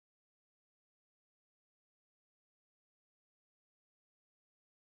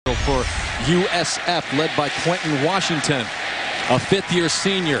for USF, led by Quentin Washington, a fifth-year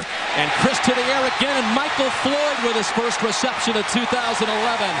senior. And Chris to the air again, and Michael Floyd with his first reception of 2011.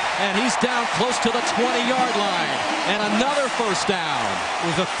 And he's down close to the 20-yard line. And another first down.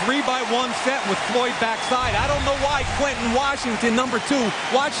 It was a 3-by-1 set with Floyd backside. I don't know why Quentin Washington, number 2,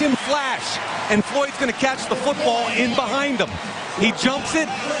 watch him flash. And Floyd's going to catch the football in behind him. He jumps it.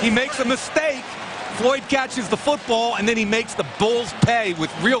 He makes a mistake. Floyd catches the football, and then he makes the Bulls pay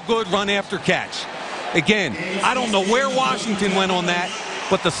with real good run after catch. Again, I don't know where Washington went on that,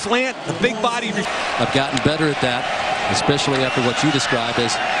 but the slant, the big body. I've gotten better at that, especially after what you described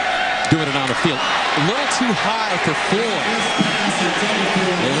as doing it on the field. A little too high for Floyd.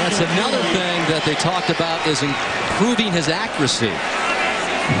 And that's another thing that they talked about is improving his accuracy.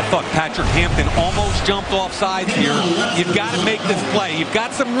 I thought Patrick Hampton almost jumped off sides here. You've got to make this play. You've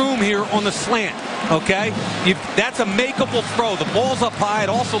got some room here on the slant, okay? That's a makeable throw. The ball's up high. I'd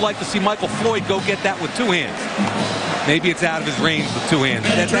also like to see Michael Floyd go get that with 2 hands. Maybe it's out of his range with 2 hands.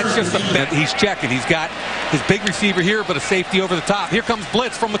 That's just a bet. He's checking. He's got his big receiver here, but a safety over the top. Here comes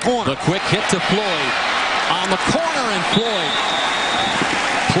blitz from the corner. The quick hit to Floyd on the corner, and Floyd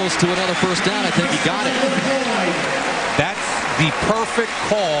close to another first down. I think he got it. That's the perfect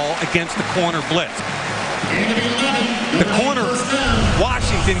call against the corner blitz. The corner,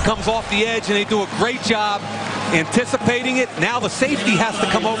 Washington, comes off the edge, and they do a great job anticipating it. Now the safety has to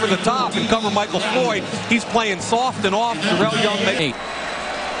come over the top and cover Michael Floyd. He's playing soft and off. Darrell Young. 8.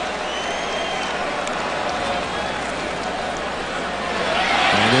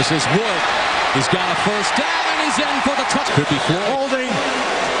 And this is Wood. He's got a first down, and he's in for the touch. Could be Floyd. Holding.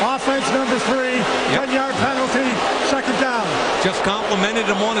 Offense number 3. 10-yard penalty. Second down. Just complimented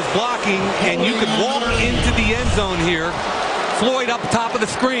him on his blocking, and you could walk into the end zone here. Floyd up top of the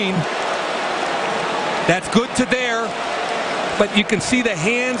screen. That's good to there, but you can see the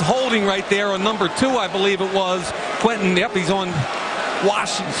hands holding right there on number 2, I believe it was. Quentin, yep, he's on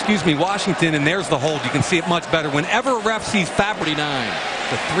Washington, and there's the hold. You can see it much better. Whenever a ref sees 49,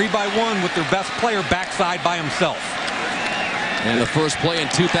 the 3-by-1 with their best player backside by himself. And the first play in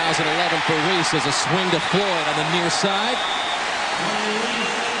 2011 for Reese is a swing to Floyd on the near side.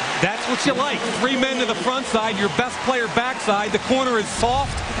 That's what you like. 3 men to the front side, your best player backside. The corner is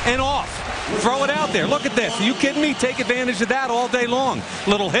soft and off. Throw it out there. Look at this. Are you kidding me? Take advantage of that all day long.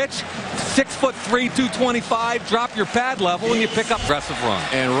 Little hitch, 6'3", 225. Drop your pad level, and you pick up aggressive run.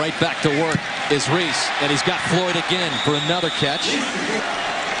 And right back to work is Reese, and he's got Floyd again for another catch.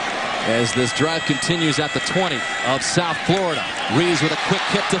 As this drive continues at the 20 of South Florida. Reese with a quick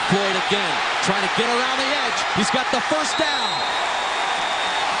hit to Floyd again, trying to get around the edge. He's got the first down.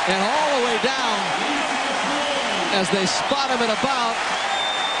 And all the way down as they spot him at about.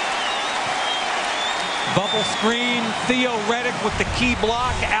 Bubble screen, Theo Reddick with the key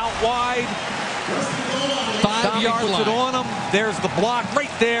block out wide. 5-yard line. Puts it on him. There's the block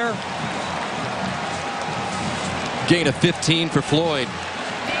right there. Gain of 15 for Floyd.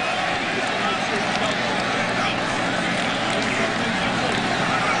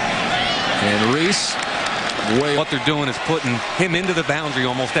 And Reese, what they're doing is putting him into the boundary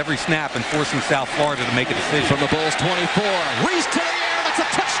almost every snap and forcing South Florida to make a decision. From the Bulls 24, Reese to the air, that's a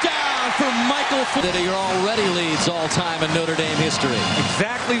touchdown for Michael Floyd. He already leads all time in Notre Dame history.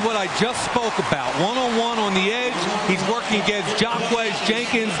 Exactly what I just spoke about. One-on-one on the edge. He's working against Jacquez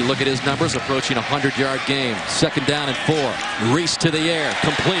Jenkins. Look at his numbers, approaching a 100-yard game. Second down and 4. Reese to the air,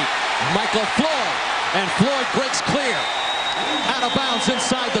 complete. Michael Floyd, and Floyd breaks clear. Out of bounds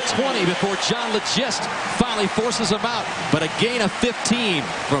inside the 20 before John Legist finally forces him out. But a gain of 15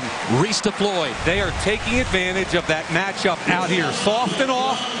 from Reese to Floyd. They are taking advantage of that matchup out here. Soft and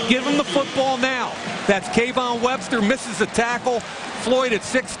off. Give him the football now. That's Kayvon Webster, misses a tackle. Floyd at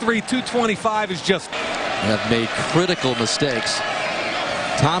 6'3", 225 is just... Have made critical mistakes.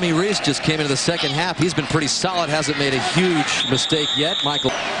 Tommy Reese just came into the second half. He's been pretty solid. Hasn't made a huge mistake yet.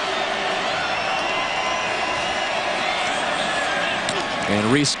 Michael... And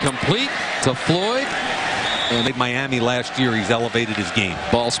Reese complete to Floyd. And in Miami last year, he's elevated his game.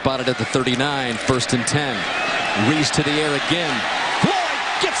 Ball spotted at the 39, first and 10. Reese to the air again.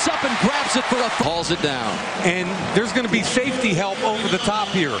 Floyd gets up and grabs it for a... Hauls it down. And there's going to be safety help over the top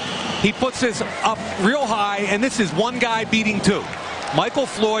here. He puts this up real high, and this is one guy beating 2. Michael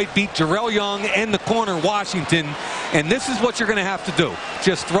Floyd beat Darrell Young and the corner Washington, and this is what you're going to have to do.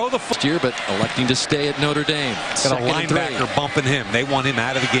 Just throw the football. But electing to stay at Notre Dame. Got a linebacker bumping him. They want him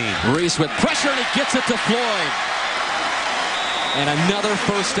out of the game. Reese with pressure, and he gets it to Floyd. And another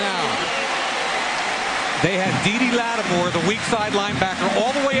first down. They had Dede Lattimore, the weak side linebacker,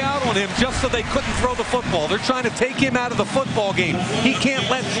 all the way out on him just so they couldn't throw the football. They're trying to take him out of the football game. He can't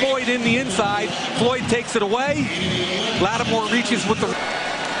let Floyd in the inside. Floyd takes it away. Lattimore reaches with the...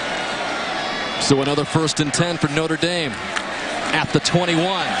 So another 1st and 10 for Notre Dame at the 21.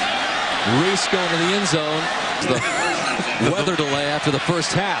 Reese going to the end zone. The weather delay after the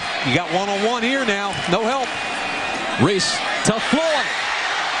first half. You got one-on-one here now. No help. Reese to Floyd.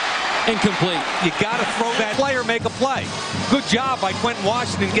 Incomplete. You got to throw that player, make a play. Good job by Quentin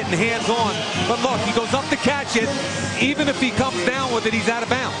Washington getting hands on. But look, he goes up to catch it. Even if he comes down with it, he's out of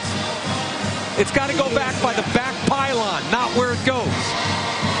bounds. It's got to go back by the back pylon, not where it goes.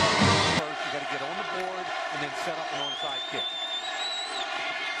 First, you got to get on the board and then set up an onside kick.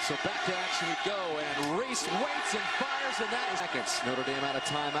 So back to action we go, and Reese waits and fires, and that is seconds. Notre Dame out of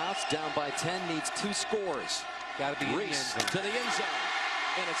timeouts, down by 10, needs 2 scores. Got to be Reese to the end zone,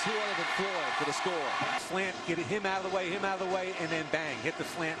 and it's who other than Floyd for the score. Slant, get him out of the way, and then bang, hit the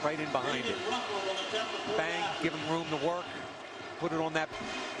slant right in behind it. Bang, give him room to work, put it on that.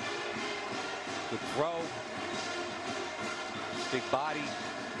 Good throw. Big body,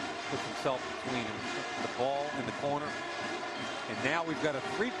 puts himself between the ball and the corner. And now we've got a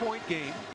 3-point game.